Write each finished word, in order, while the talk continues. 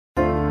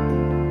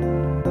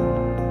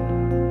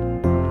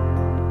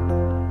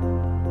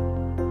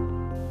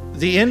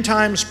the end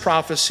times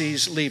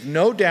prophecies leave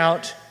no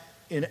doubt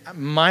in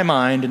my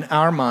mind, in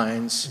our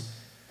minds,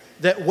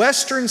 that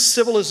Western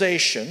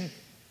civilization,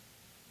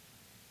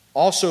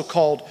 also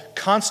called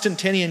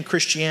Constantinian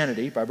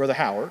Christianity by Brother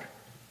Howard,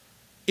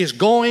 is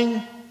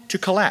going to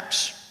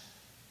collapse.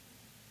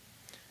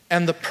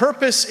 And the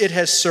purpose it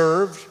has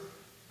served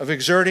of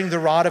exerting the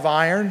rod of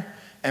iron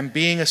and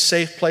being a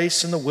safe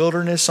place in the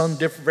wilderness on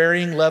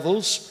varying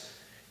levels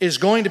is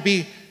going to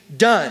be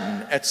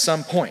done at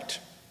some point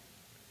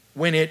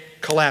when it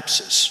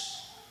collapses.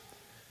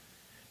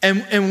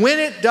 And when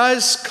it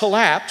does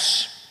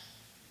collapse,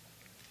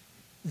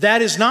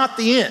 that is not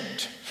the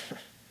end.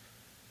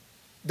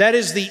 That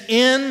is the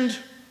end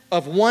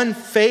of one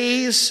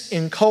phase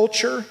in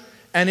culture,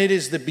 and it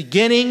is the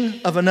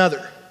beginning of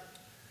another.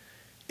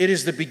 It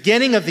is the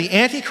beginning of the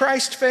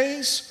Antichrist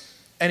phase,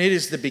 and it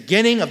is the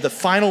beginning of the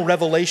final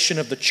revelation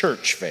of the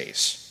church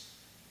phase.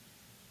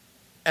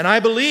 And I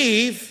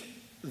believe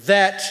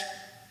that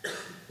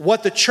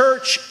what the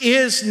church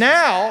is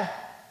now,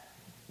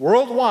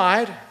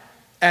 worldwide,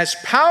 as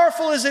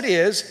powerful as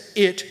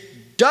it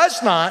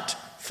does not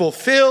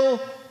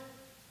fulfill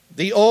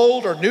the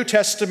Old or New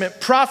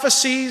Testament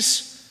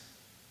prophecies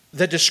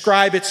that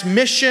describe its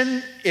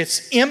mission,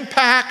 its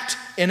impact,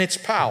 and its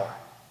power.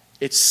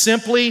 It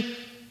simply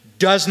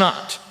does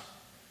not.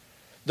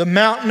 The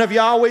mountain of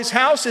Yahweh's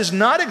house is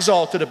not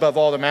exalted above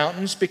all the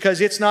mountains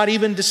because it's not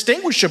even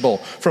distinguishable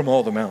from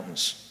all the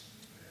mountains.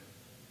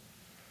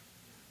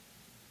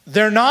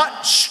 They're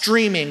not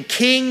streaming.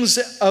 Kings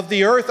of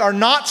the earth are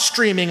not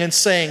streaming and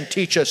saying,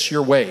 "Teach us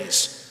your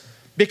ways,"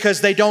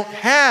 because they don't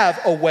have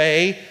a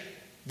way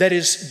that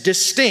is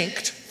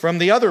distinct from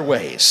the other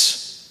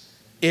ways.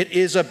 It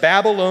is a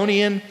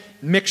Babylonian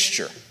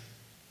mixture.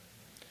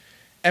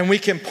 And we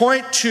can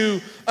point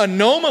to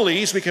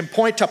anomalies, we can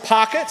point to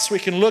pockets, we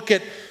can look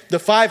at the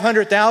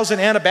 500,000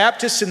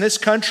 Anabaptists in this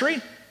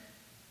country,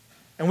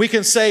 and we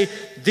can say,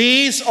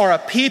 these are a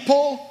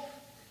people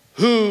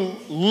who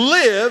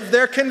live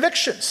their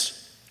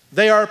convictions.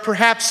 They are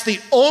perhaps the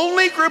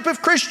only group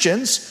of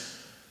Christians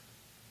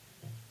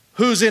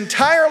whose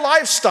entire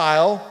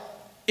lifestyle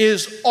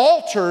is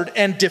altered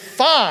and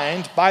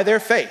defined by their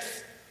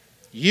faith.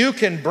 You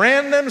can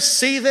brand them,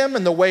 see them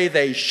in the way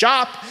they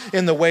shop,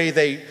 in the way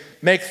they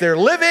make their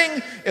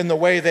living, in the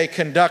way they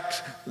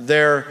conduct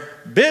their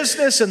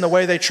business, in the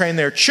way they train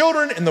their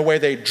children, in the way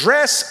they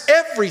dress.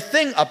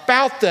 Everything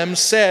about them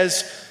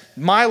says,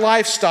 my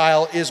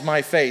lifestyle is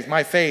my faith.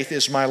 My faith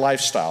is my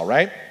lifestyle,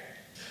 right?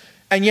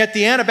 And yet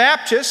the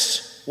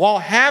Anabaptists, while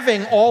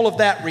having all of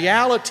that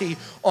reality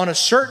on a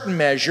certain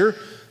measure,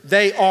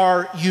 they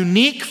are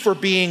unique for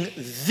being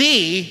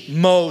the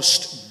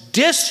most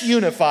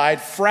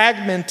disunified,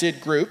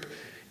 fragmented group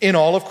in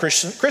all of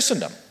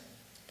Christendom.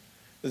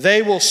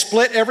 They will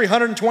split every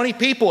 120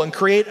 people and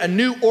create a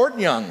new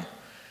Ordnung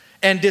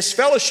and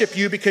disfellowship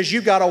you because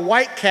you've got a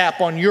white cap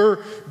on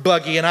your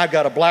buggy and I've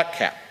got a black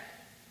cap.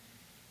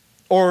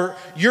 Or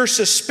your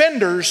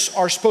suspenders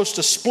are supposed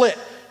to split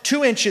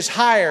 2 inches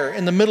higher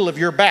in the middle of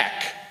your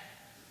back.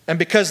 And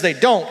because they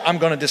don't, I'm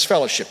going to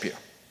disfellowship you.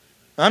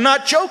 I'm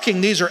not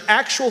joking. These are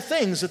actual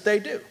things that they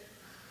do.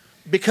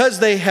 Because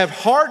they have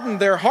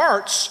hardened their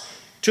hearts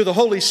to the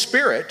Holy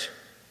Spirit,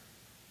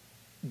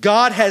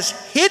 God has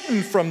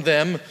hidden from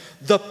them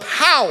the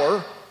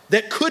power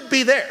that could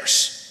be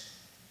theirs,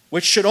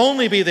 which should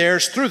only be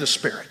theirs through the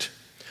Spirit.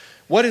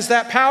 What is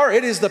that power?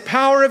 It is the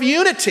power of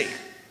unity.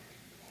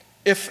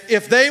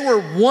 If they were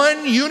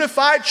one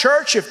unified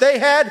church, if they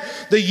had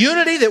the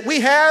unity that we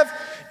have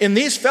in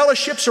these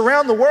fellowships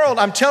around the world,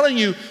 I'm telling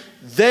you,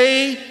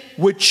 they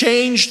would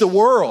change the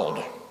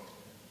world.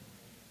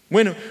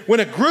 When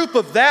a group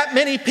of that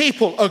many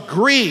people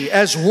agree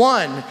as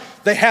one,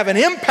 they have an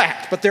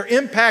impact, but their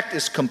impact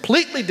is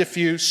completely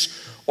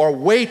diffuse or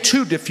way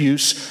too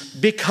diffuse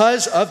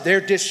because of their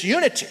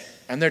disunity.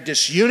 And their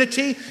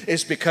disunity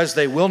is because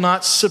they will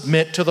not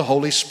submit to the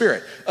Holy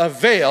Spirit. A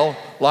veil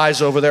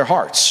lies over their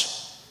hearts.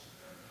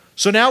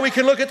 So now we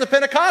can look at the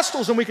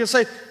Pentecostals and we can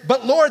say,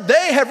 but Lord,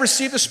 they have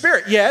received the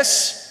Spirit.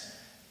 Yes,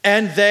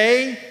 and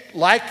they,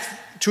 like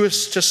to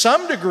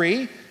some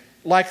degree,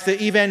 like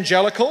the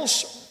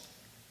evangelicals,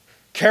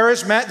 the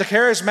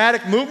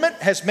charismatic movement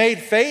has made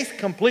faith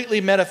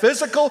completely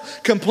metaphysical,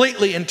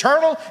 completely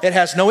internal. It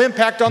has no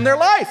impact on their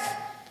life.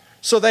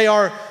 So they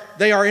are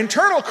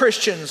internal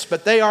Christians,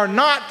 but they are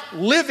not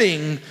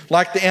living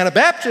like the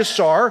Anabaptists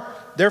are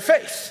their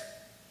faith.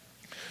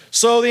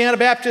 So the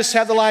Anabaptists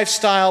have the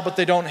lifestyle, but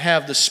they don't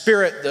have the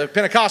Spirit. The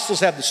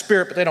Pentecostals have the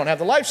Spirit, but they don't have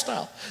the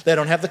lifestyle. They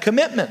don't have the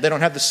commitment. They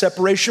don't have the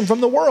separation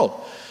from the world.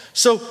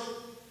 So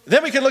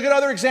then we can look at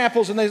other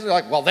examples, and they're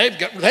like, well,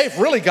 they've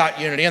really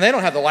got unity, and they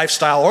don't have the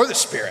lifestyle or the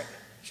Spirit.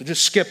 So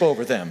just skip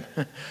over them.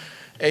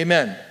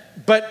 Amen.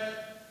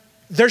 But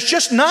there's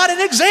just not an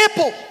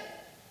example.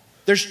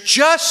 There's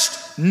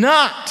just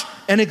not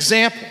an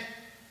example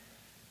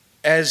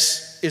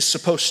as is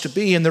supposed to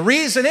be. And the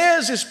reason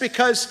is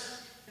because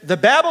the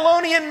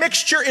Babylonian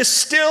mixture is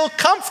still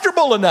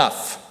comfortable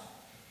enough.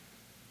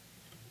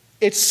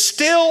 It's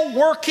still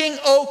working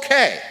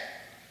okay.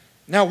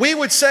 Now we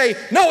would say,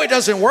 no, it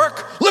doesn't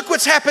work. Look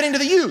what's happening to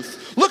the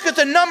youth. Look at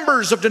the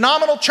numbers of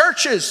denominational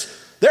churches.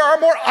 There are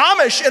more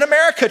Amish in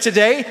America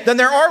today than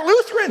there are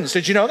Lutherans.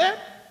 Did you know that?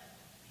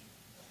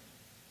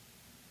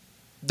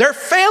 They're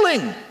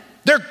failing.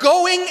 They're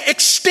going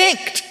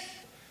extinct.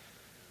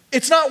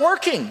 It's not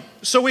working.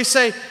 So we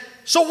say,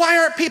 so why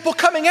aren't people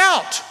coming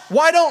out?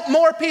 Why don't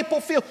more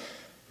people feel?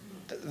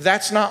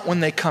 That's not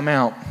when they come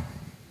out.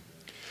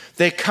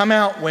 They come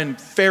out when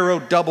Pharaoh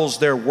doubles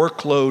their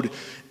workload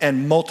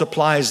and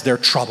multiplies their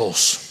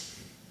troubles.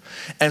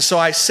 And so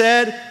I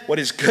said, what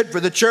is good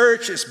for the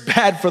church is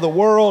bad for the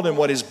world, and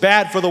what is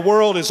bad for the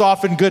world is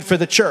often good for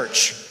the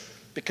church,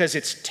 because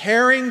it's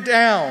tearing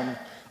down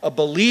a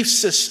belief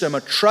system,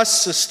 a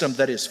trust system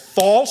that is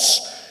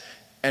false.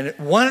 And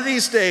one of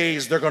these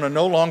days, they're going to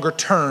no longer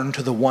turn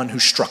to the one who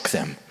struck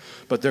them,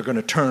 but they're going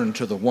to turn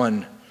to the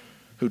one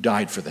who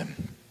died for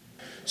them.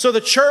 So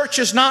the church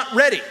is not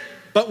ready.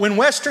 But when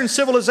Western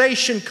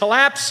civilization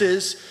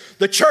collapses,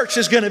 the church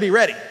is going to be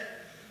ready.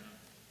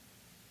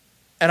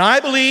 And I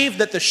believe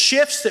that the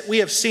shifts that we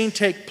have seen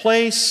take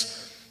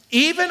place,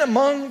 even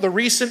among the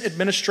recent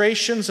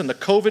administrations and the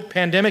COVID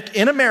pandemic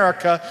in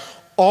America,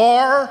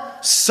 are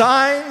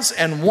signs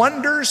and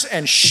wonders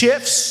and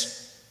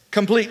shifts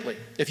completely.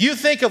 If you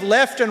think of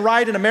left and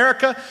right in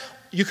America,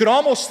 you could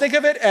almost think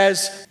of it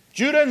as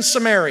Judah and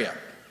Samaria.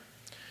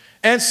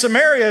 And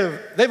Samaria,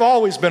 they've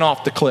always been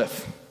off the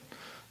cliff.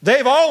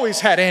 They've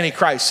always had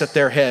Antichrist at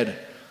their head.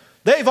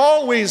 They've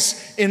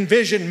always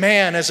envisioned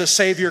man as a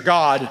savior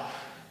God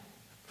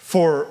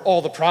for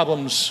all the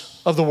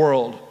problems of the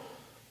world.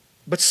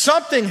 But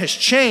something has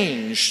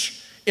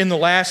changed in the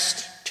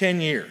last 10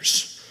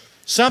 years.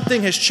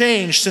 Something has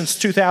changed since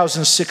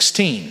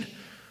 2016.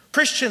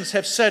 Christians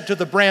have said to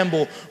the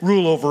bramble,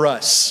 rule over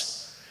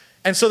us.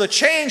 And so the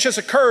change has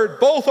occurred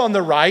both on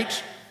the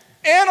right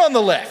and on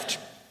the left.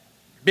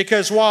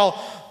 Because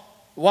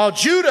while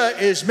Judah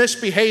is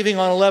misbehaving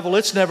on a level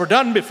it's never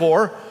done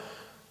before,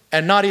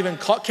 and not even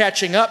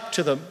catching up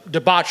to the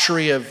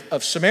debauchery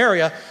of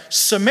Samaria,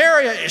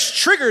 Samaria is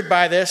triggered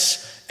by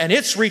this, and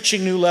it's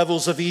reaching new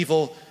levels of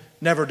evil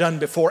never done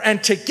before.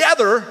 And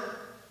together,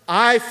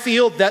 I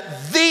feel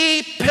that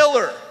the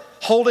pillar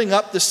holding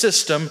up the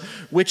system,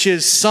 which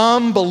is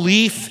some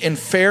belief in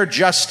fair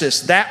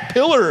justice, that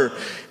pillar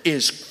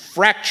is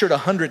fractured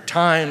 100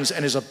 times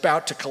and is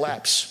about to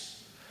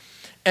collapse.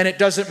 And it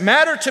doesn't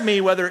matter to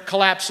me whether it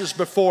collapses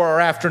before or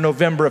after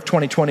November of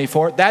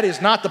 2024. That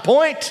is not the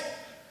point.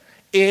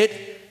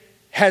 It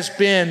has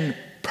been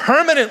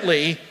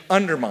permanently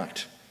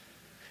undermined.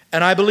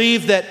 And I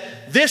believe that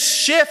this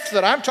shift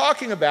that I'm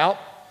talking about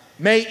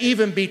may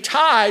even be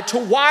tied to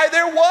why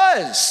there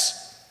was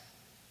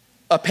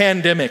a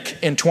pandemic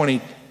in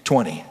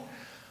 2020.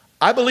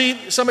 I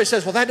believe somebody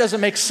says, well, that doesn't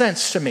make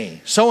sense to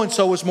me.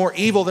 So-and-so was more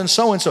evil than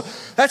so-and-so.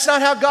 That's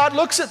not how God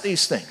looks at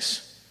these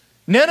things.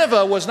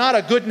 Nineveh was not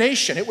a good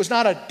nation. It was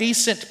not a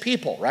decent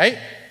people, right?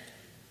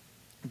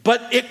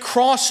 But it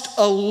crossed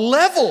a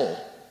level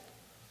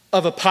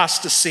of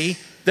apostasy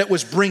that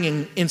was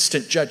bringing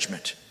instant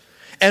judgment.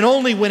 And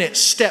only when it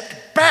stepped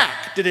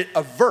back did it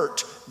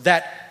avert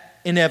that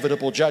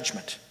inevitable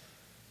judgment.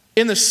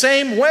 In the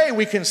same way,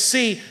 we can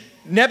see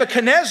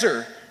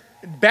Nebuchadnezzar.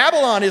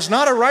 Babylon is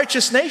not a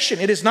righteous nation.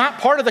 It is not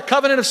part of the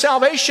covenant of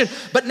salvation.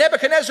 But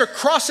Nebuchadnezzar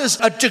crosses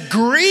a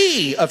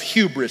degree of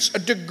hubris, a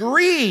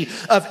degree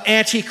of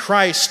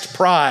antichrist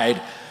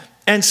pride.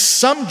 And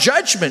some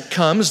judgment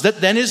comes that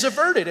then is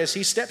averted as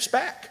he steps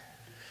back.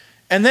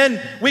 And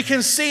then we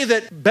can see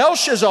that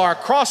Belshazzar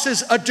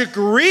crosses a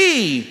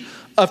degree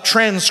of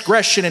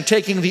transgression and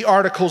taking the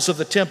articles of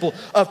the temple,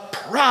 of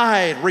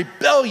pride,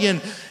 rebellion,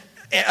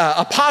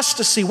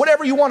 apostasy,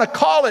 whatever you want to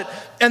call it,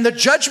 and the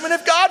judgment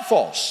of God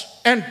falls.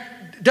 And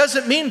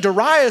doesn't mean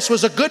Darius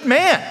was a good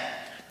man.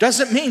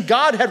 Doesn't mean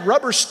God had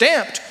rubber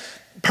stamped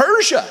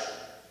Persia.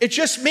 It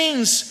just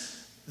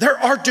means there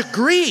are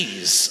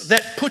degrees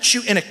that put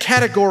you in a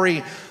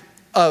category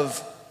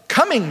of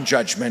coming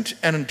judgment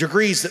and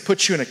degrees that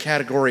put you in a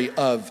category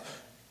of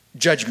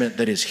judgment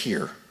that is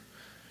here.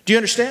 Do you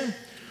understand?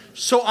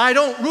 So I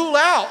don't rule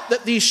out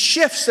that these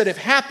shifts that have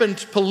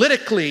happened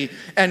politically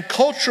and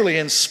culturally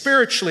and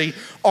spiritually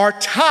are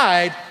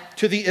tied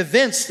to the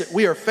events that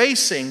we are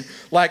facing,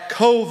 like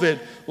COVID,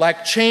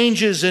 like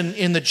changes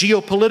in the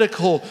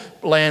geopolitical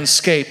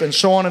landscape, and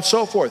so on and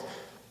so forth.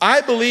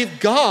 I believe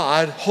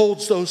God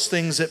holds those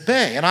things at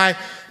bay. And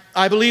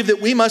I believe that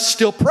we must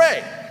still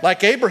pray,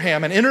 like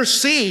Abraham, and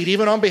intercede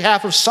even on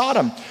behalf of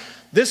Sodom.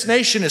 This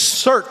nation is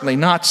certainly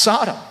not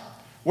Sodom.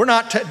 We're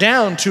not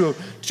down to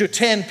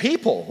 10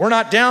 people. We're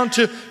not down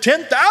to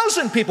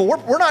 10,000 people.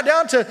 We're not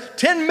down to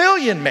 10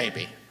 million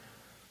maybe.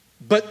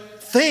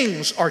 But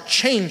things are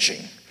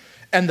changing,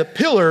 and the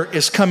pillar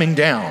is coming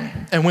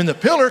down. And when the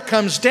pillar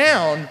comes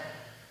down,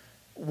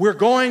 we're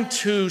going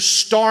to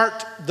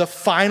start the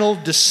final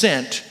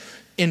descent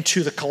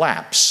into the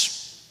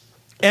collapse.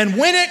 And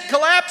when it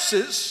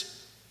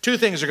collapses, two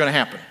things are going to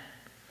happen,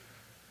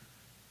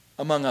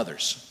 among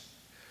others.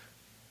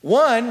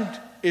 One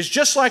is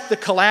just like the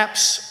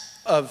collapse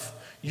of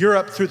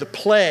Europe through the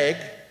plague,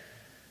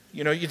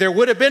 There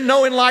would have been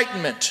no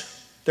enlightenment.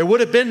 There would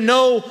have been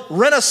no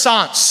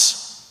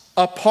Renaissance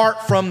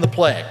apart from the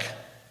plague.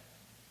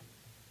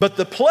 But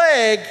the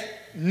plague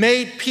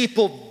made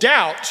people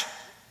doubt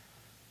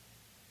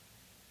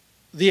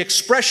the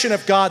expression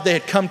of God they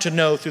had come to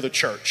know through the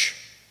church.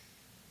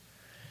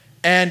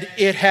 And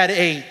it had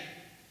a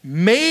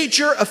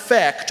major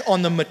effect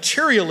on the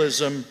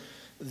materialism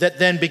that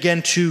then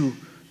began to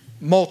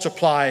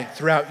multiply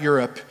throughout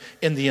Europe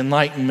in the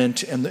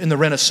Enlightenment and in the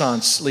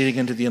Renaissance leading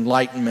into the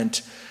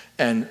Enlightenment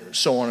and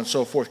so on and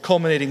so forth,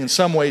 culminating in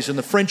some ways in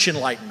the French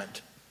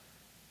Enlightenment.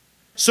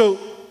 So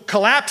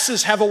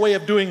collapses have a way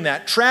of doing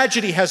that.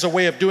 Tragedy has a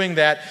way of doing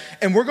that.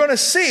 And we're going to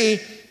see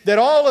that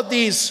all of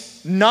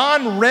these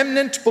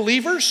non-remnant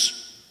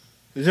believers,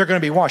 they're going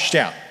to be washed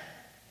out.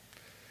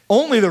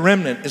 Only the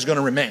remnant is going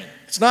to remain.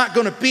 It's not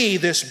going to be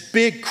this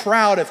big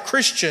crowd of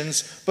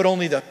Christians, but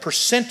only the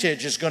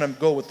percentage is going to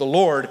go with the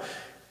Lord.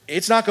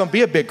 It's not going to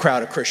be a big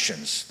crowd of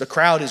Christians. The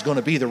crowd is going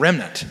to be the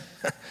remnant.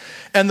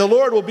 And the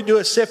Lord will do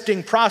a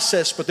sifting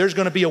process, but there's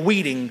going to be a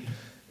weeding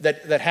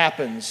that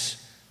happens.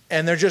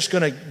 And they're just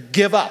going to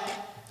give up.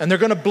 And they're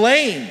going to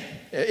blame.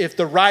 If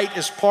the right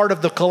is part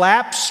of the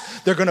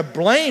collapse, they're going to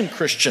blame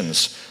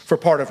Christians for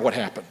part of what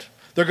happened.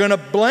 They're going to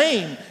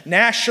blame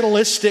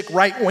nationalistic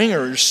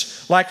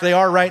right-wingers like they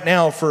are right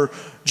now for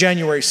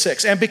January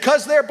 6th. And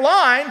because they're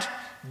blind,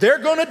 they're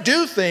going to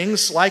do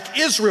things like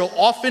Israel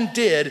often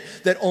did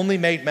that only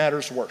made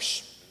matters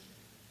worse.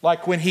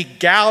 Like when he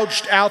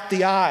gouged out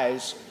the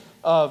eyes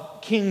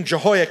of King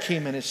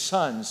Jehoiakim and his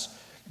sons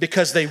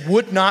because they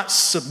would not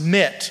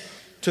submit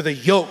to the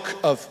yoke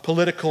of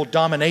political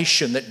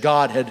domination that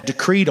God had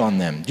decreed on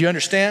them. Do you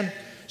understand?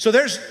 So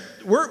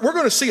we're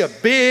going to see a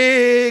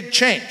big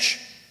change.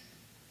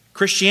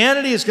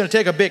 Christianity is going to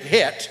take a big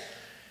hit,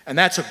 and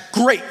that's a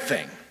great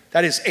thing.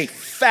 That is a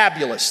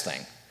fabulous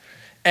thing.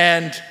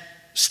 And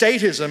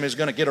statism is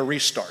going to get a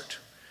restart.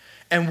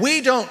 And we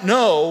don't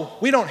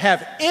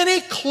have any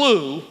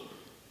clue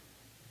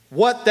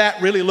what that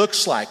really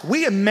looks like.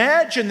 We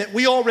imagine that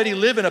we already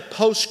live in a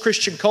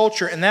post-Christian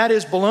culture, and that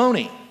is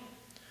baloney.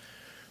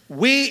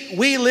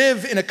 We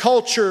live in a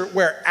culture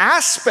where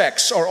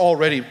aspects are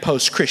already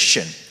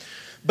post-Christian.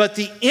 But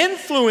the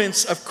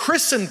influence of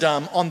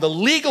Christendom on the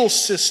legal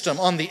system,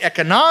 on the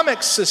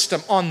economic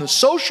system, on the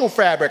social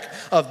fabric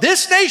of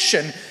this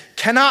nation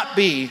cannot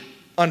be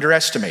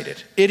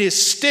underestimated. It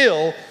is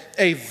still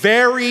a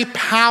very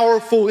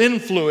powerful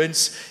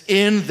influence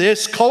in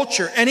this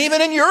culture. And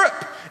even in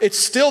Europe, it's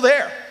still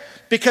there.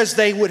 Because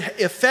they would,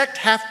 in effect,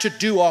 have to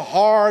do a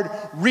hard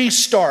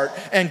restart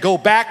and go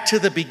back to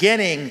the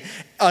beginning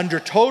under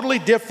totally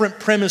different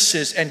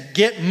premises and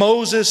get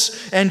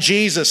Moses and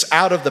Jesus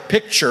out of the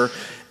picture.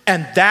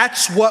 And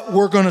that's what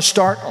we're going to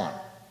start on.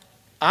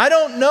 I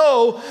don't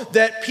know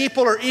that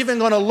people are even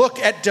going to look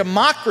at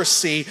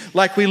democracy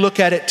like we look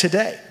at it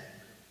today.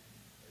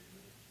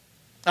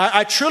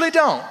 I truly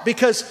don't.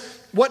 Because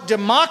what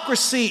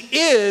democracy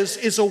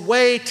is a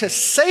way to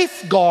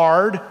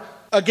safeguard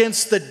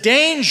against the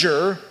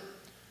danger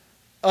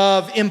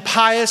of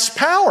impious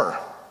power.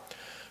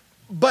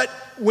 But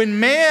when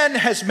man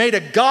has made a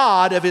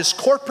god of his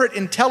corporate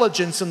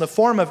intelligence in the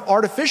form of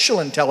artificial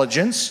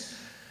intelligence,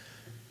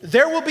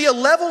 there will be a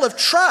level of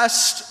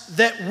trust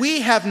that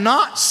we have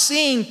not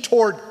seen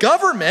toward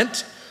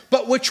government,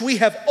 but which we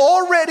have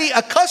already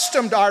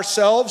accustomed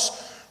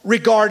ourselves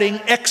regarding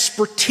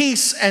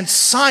expertise and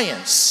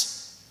science.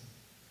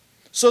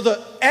 So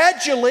the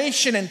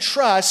adulation and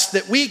trust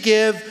that we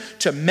give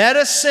to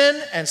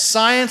medicine and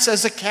science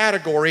as a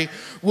category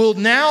will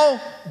now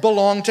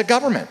belong to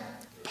government.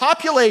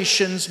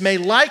 Populations may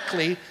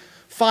likely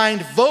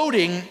find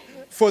voting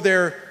for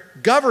their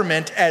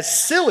government as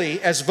silly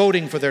as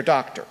voting for their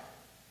doctor.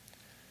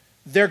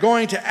 They're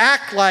going to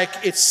act like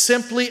it's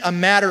simply a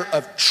matter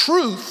of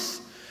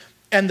truth,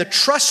 and the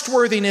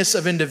trustworthiness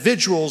of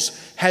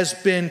individuals has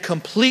been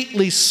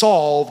completely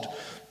solved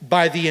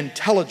by the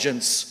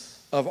intelligence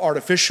of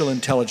artificial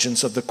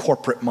intelligence of the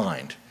corporate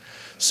mind.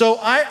 So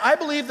I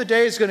believe the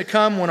day is going to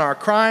come when our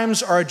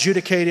crimes are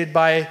adjudicated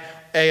by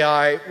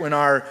AI, when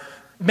our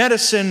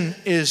medicine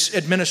is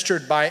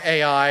administered by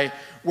AI,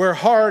 where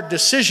hard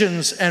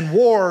decisions and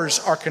wars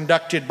are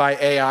conducted by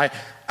AI.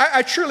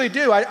 I truly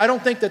do. I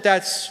don't think that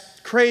that's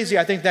crazy.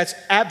 I think that's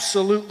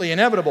absolutely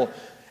inevitable.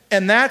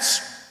 And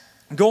that's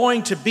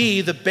going to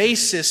be the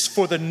basis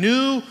for the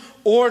new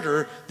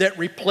order that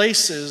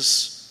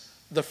replaces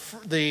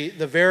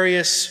the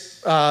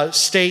various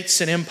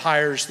states and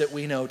empires that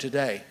we know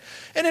today.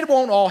 And it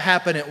won't all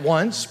happen at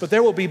once, but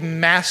there will be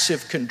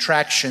massive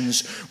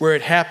contractions where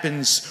it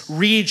happens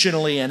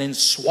regionally and in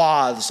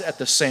swaths at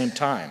the same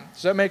time.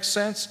 Does that make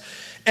sense?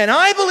 And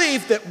I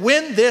believe that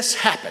when this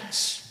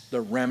happens,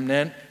 the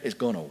remnant is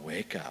going to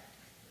wake up.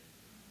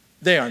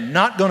 They are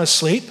not going to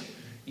sleep.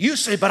 You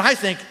say, but I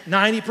think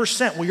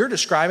 90%. Well, you're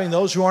describing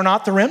those who are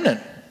not the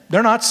remnant.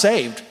 They're not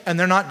saved, and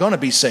they're not going to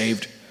be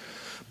saved.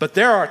 But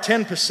there are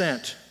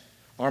 10%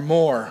 or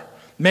more,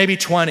 maybe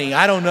 20,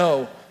 I don't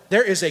know.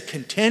 There is a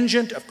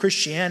contingent of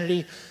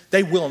Christianity.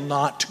 They will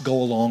not go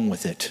along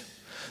with it.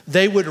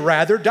 They would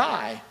rather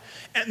die.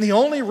 And the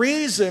only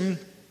reason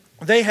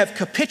they have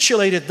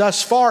capitulated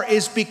thus far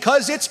is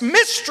because it's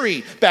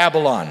mystery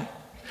Babylon.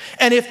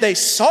 And if they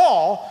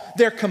saw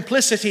their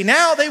complicity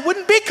now, they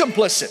wouldn't be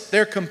complicit.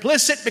 They're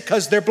complicit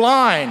because they're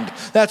blind.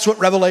 That's what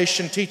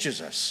Revelation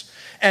teaches us.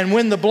 And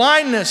when the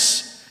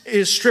blindness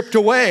is stripped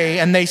away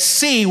and they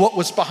see what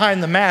was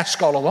behind the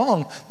mask all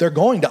along, they're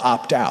going to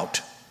opt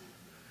out.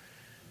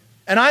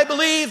 And I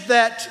believe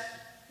that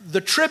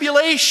the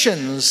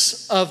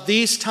tribulations of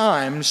these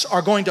times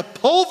are going to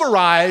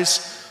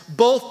pulverize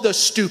both the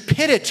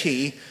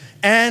stupidity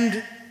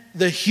and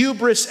the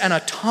hubris and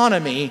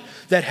autonomy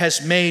that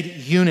has made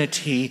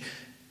unity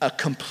a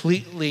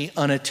completely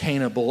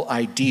unattainable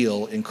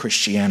ideal in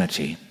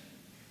Christianity.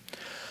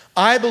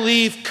 I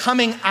believe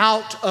coming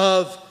out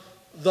of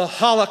the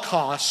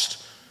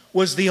Holocaust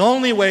was the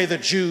only way the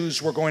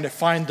Jews were going to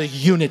find the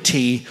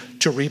unity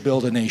to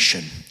rebuild a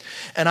nation.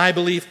 And I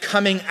believe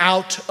coming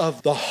out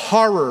of the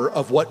horror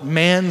of what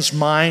man's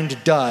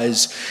mind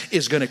does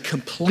is going to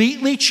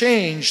completely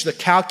change the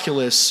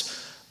calculus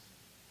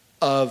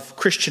of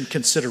Christian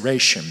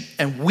consideration.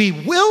 And we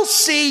will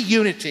see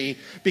unity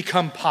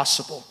become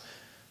possible,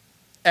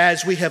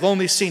 as we have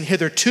only seen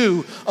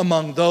hitherto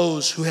among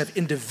those who have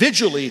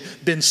individually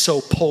been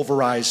so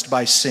pulverized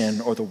by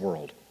sin or the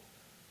world.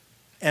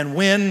 And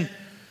when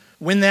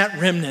that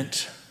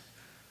remnant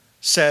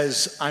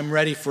says, I'm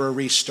ready for a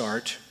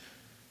restart,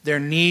 there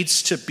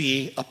needs to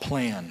be a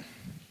plan.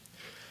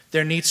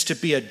 There needs to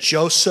be a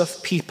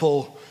Joseph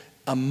people,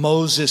 a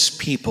Moses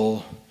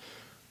people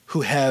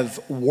who have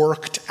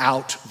worked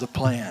out the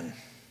plan.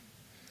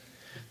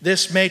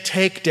 This may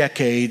take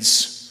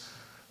decades,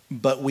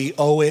 but we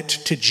owe it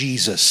to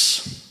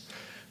Jesus.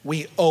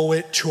 We owe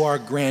it to our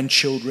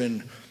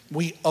grandchildren.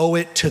 We owe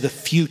it to the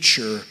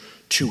future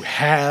to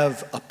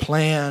have a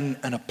plan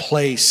and a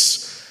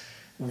place.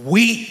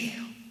 We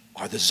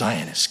are the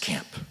Zionist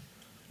camp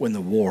when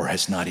the war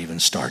has not even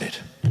started.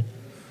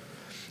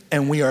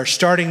 And we are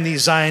starting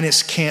these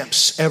Zionist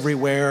camps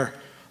everywhere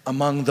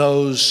among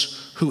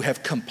those who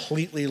have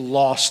completely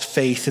lost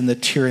faith in the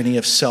tyranny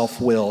of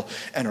self-will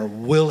and are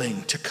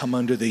willing to come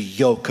under the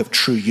yoke of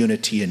true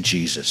unity in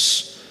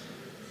Jesus.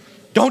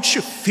 Don't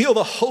you feel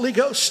the Holy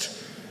Ghost?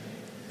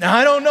 Now,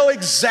 I don't know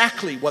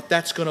exactly what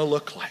that's going to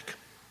look like.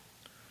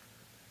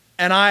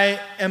 And I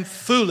am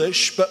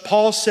foolish, but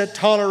Paul said,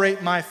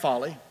 tolerate my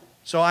folly.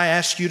 So I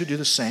ask you to do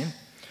the same.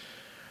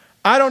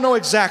 I don't know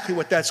exactly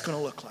what that's going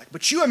to look like.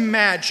 But you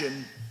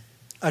imagine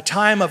a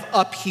time of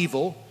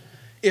upheaval,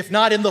 if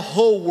not in the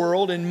whole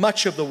world, in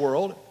much of the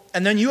world.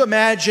 And then you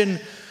imagine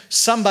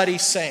somebody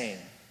saying,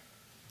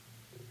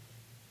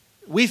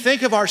 we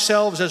think of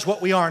ourselves as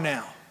what we are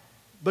now,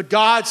 but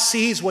God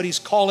sees what he's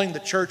calling the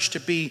church to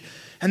be.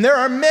 And there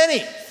are many,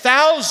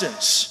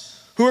 thousands,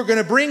 who are going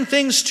to bring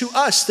things to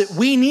us that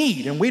we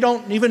need, and we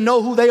don't even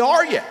know who they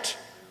are yet.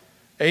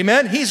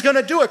 Amen? He's going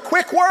to do a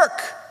quick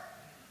work.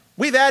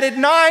 We've added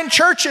 9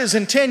 churches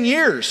in 10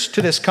 years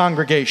to this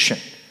congregation.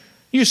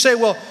 You say,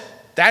 well,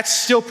 that's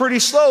still pretty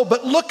slow,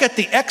 but look at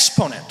the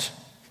exponent.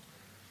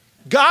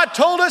 God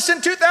told us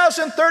in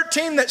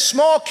 2013 that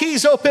small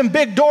keys open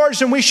big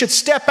doors and we should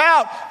step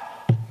out.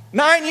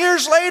 9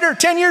 years later,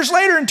 10 years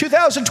later in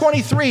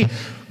 2023,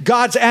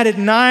 God's added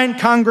 9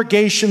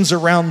 congregations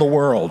around the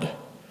world.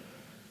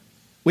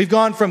 We've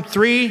gone from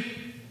 3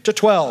 to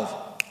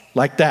 12,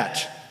 like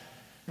that.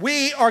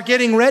 We are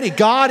getting ready.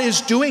 God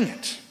is doing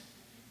it.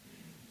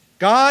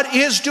 God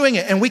is doing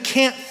it, and we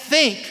can't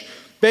think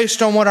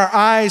based on what our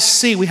eyes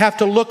see. We have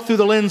to look through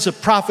the lens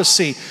of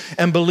prophecy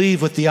and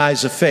believe with the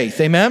eyes of faith.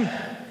 Amen?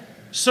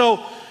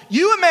 So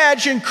you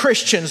imagine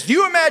Christians,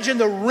 you imagine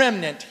the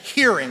remnant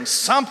hearing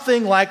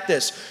something like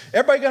this.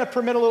 Everybody going to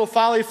permit a little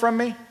folly from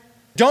me?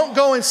 Don't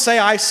go and say,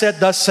 I said,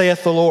 thus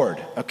saith the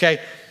Lord, okay?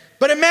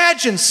 But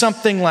imagine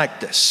something like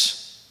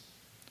this.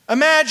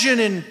 Imagine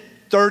in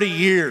 30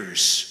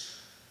 years,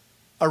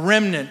 a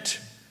remnant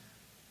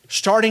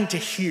starting to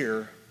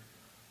hear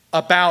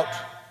about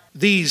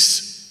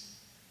these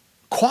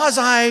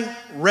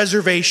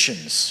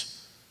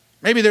quasi-reservations.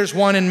 Maybe there's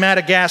one in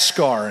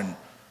Madagascar, and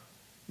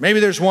maybe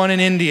there's one in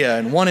India,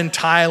 and one in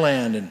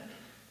Thailand, and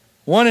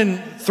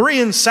 3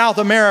 in South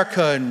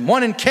America, and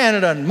 1 in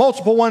Canada, and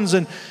multiple ones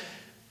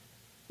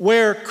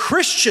where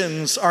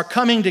Christians are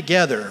coming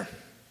together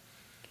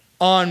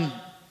on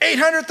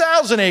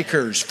 800,000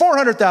 acres,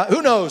 400,000,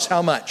 who knows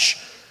how much.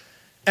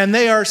 And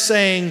they are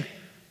saying,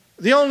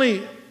 the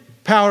only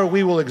power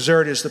we will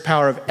exert is the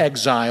power of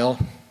exile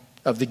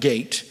of the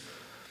gate.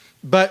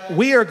 But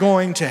we are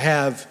going to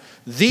have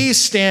these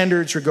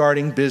standards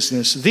regarding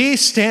business, these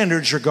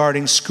standards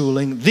regarding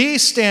schooling,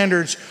 these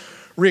standards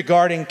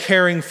regarding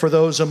caring for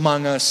those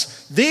among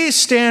us, these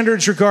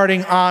standards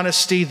regarding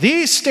honesty,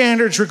 these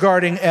standards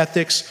regarding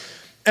ethics.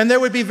 And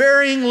there would be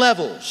varying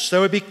levels. There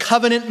would be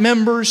covenant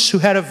members who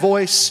had a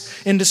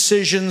voice in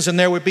decisions, and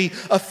there would be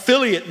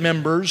affiliate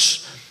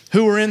members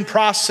who were in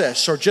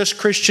process, or just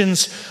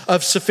Christians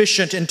of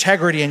sufficient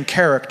integrity and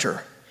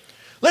character.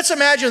 Let's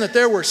imagine that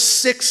there were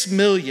 6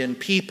 million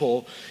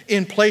people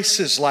in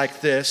places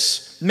like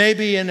this,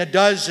 maybe in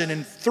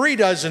 3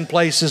 dozen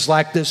places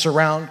like this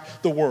around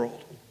the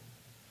world.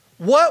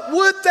 What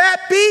would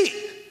that be?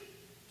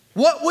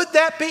 What would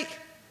that be?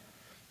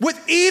 With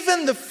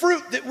even the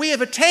fruit that we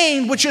have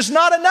attained, which is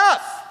not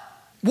enough,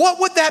 what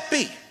would that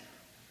be?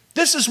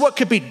 This is what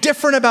could be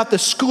different about the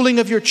schooling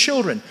of your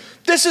children.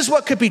 This is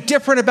what could be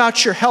different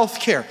about your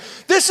health care.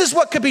 This is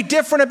what could be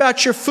different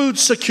about your food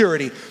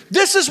security.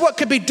 This is what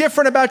could be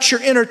different about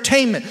your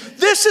entertainment.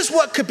 This is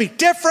what could be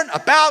different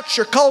about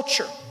your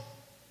culture.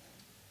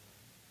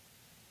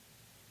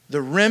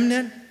 The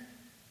remnant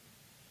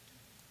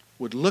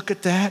would look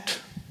at that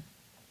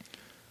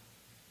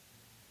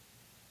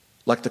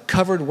like the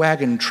covered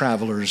wagon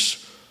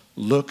travelers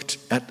looked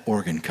at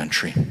Oregon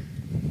country.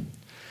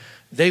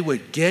 They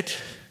would get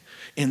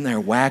in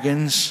their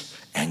wagons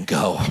and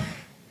go.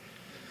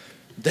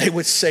 They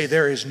would say,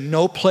 there is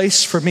no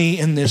place for me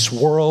in this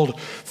world.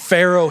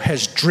 Pharaoh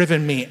has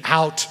driven me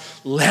out.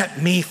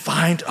 Let me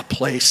find a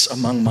place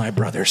among my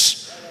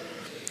brothers.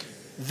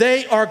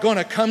 They are going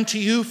to come to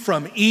you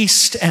from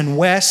east and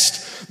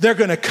west. They're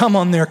going to come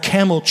on their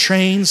camel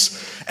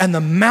trains, and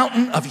the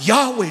mountain of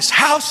Yahweh's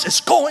house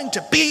is going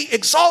to be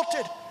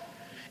exalted.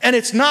 And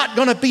it's not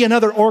going to be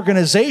another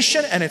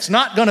organization, and it's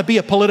not going to be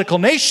a political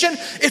nation.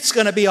 It's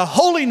going to be a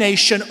holy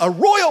nation, a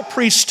royal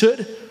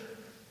priesthood.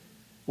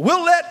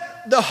 We'll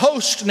let the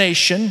host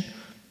nation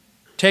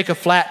take a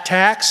flat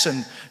tax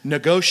and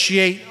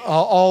negotiate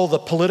all the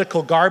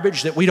political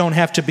garbage that we don't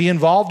have to be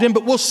involved in.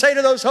 But we'll say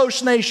to those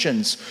host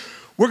nations,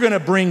 we're going to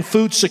bring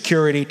food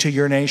security to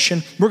your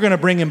nation. We're going to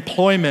bring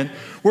employment.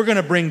 We're going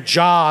to bring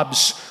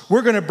jobs.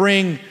 We're going to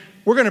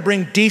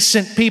bring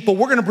decent people.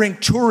 We're going to bring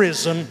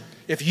tourism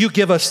if you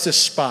give us this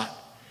spot.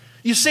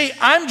 You see,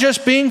 I'm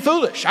just being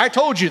foolish. I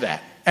told you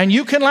that. And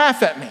you can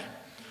laugh at me.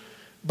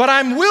 But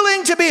I'm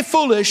willing to be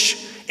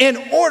foolish in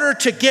order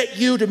to get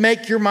you to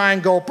make your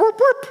mind go burp,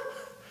 burp.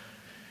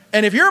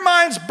 And if your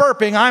mind's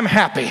burping, I'm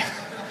happy.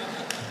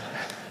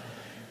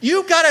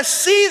 You've got to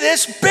see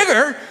this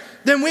bigger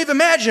than we've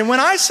imagined. When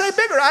I say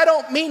bigger, I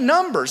don't mean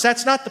numbers.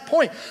 That's not the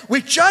point.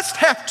 We just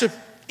have to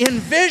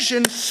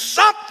envision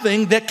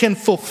something that can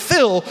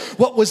fulfill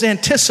what was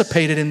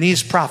anticipated in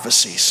these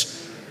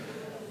prophecies.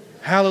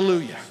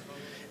 Hallelujah.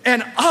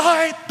 And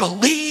I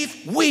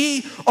believe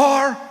we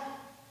are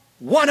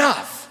one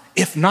of,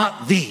 if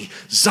not the,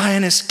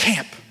 Zionist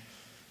camp.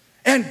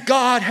 And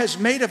God has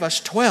made of us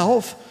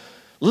 12.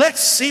 Let's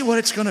see what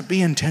it's going to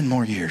be in 10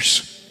 more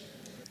years.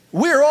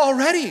 We're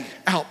already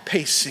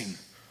outpacing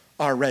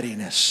our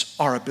readiness,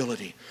 our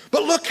ability.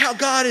 But look how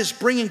God is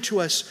bringing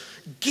to us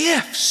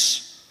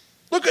gifts.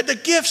 Look at the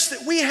gifts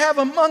that we have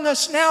among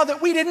us now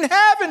that we didn't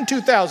have in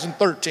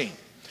 2013.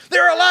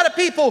 There are a lot of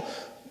people,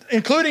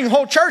 including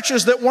whole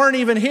churches, that weren't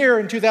even here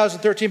in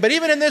 2013, but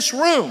even in this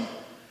room.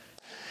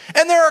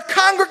 And there are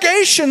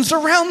congregations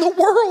around the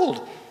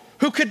world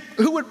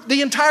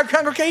the entire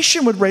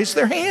congregation would raise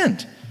their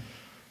hand.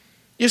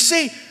 You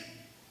see,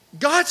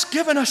 God's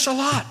given us a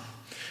lot,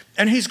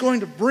 and He's going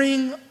to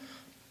bring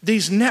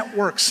these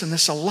networks and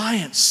this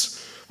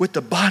alliance with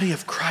the body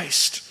of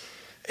Christ.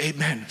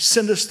 Amen.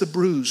 Send us the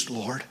bruised,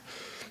 Lord.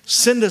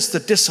 Send us the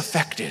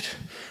disaffected.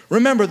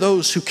 Remember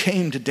those who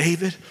came to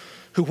David,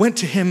 who went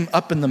to him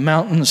up in the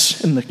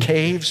mountains, in the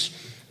caves,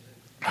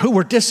 who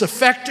were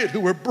disaffected,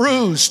 who were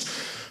bruised,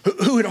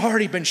 who had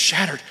already been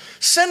shattered.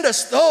 Send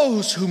us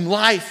those whom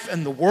life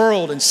and the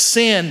world and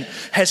sin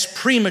has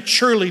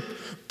prematurely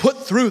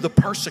put through the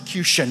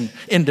persecution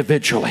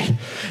individually,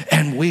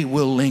 and we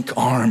will link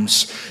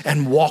arms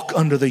and walk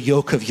under the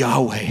yoke of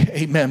Yahweh.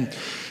 Amen.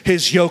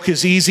 His yoke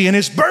is easy and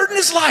His burden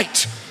is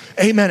light.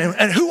 Amen.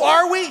 And who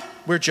are we?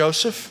 We're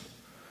Joseph.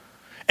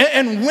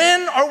 And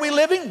when are we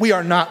living? We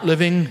are not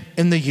living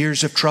in the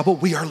years of trouble.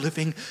 We are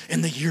living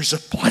in the years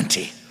of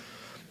plenty.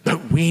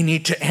 But we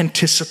need to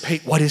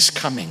anticipate what is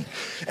coming.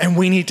 And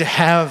we need to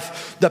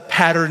have the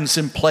patterns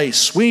in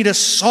place. We need to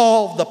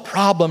solve the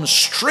problems,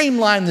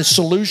 streamline the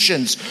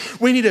solutions.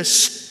 We need to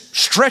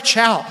stretch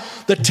out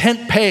the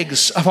tent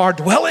pegs of our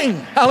dwelling.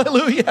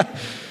 Hallelujah.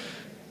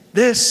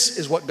 This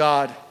is what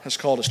God has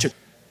called us to.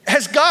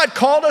 Has God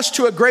called us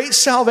to a great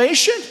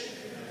salvation?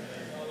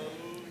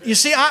 You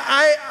see,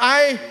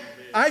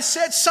 I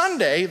said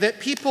Sunday that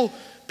people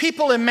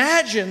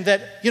imagine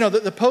that,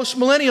 the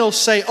post-millennials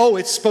say, oh,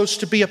 it's supposed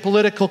to be a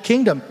political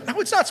kingdom. No,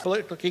 it's not a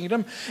political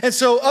kingdom. And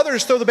so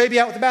others throw the baby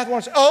out with the bathwater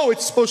and say, oh,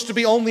 it's supposed to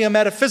be only a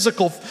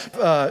metaphysical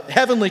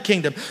heavenly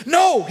kingdom.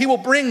 No, He will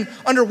bring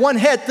under one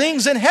head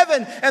things in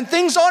heaven and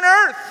things on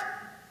earth.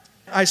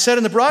 I said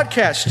in the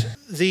broadcast,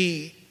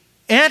 the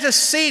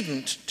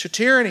antecedent to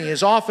tyranny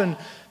is often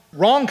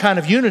wrong kind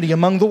of unity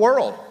among the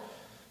world.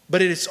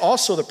 But it is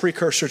also the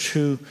precursor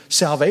to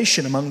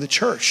salvation among the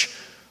church.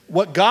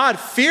 What God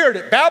feared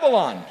at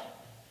Babylon,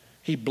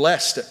 He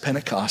blessed at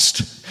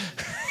Pentecost.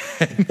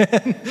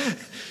 Amen.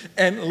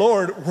 And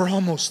Lord, we're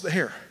almost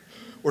there.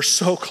 We're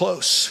so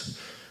close.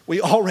 We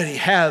already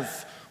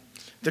have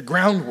the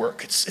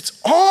groundwork.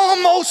 It's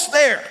almost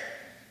there.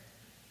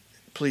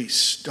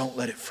 Please don't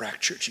let it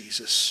fracture,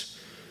 Jesus.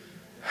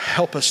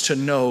 help us to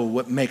know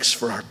what makes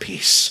for our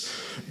peace.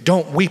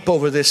 Don't weep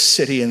over this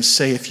city and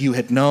say, if you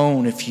had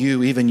known, if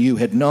you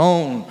had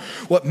known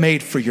what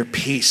made for your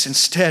peace.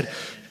 Instead,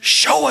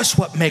 show us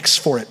what makes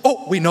for it.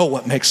 Oh, we know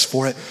what makes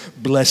for it.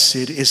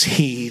 Blessed is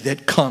he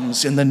that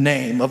comes in the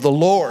name of the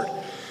Lord.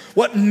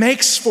 What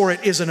makes for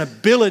it is an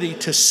ability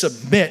to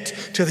submit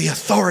to the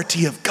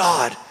authority of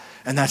God.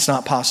 And that's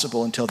not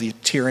possible until the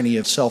tyranny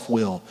of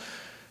self-will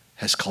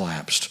has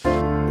collapsed.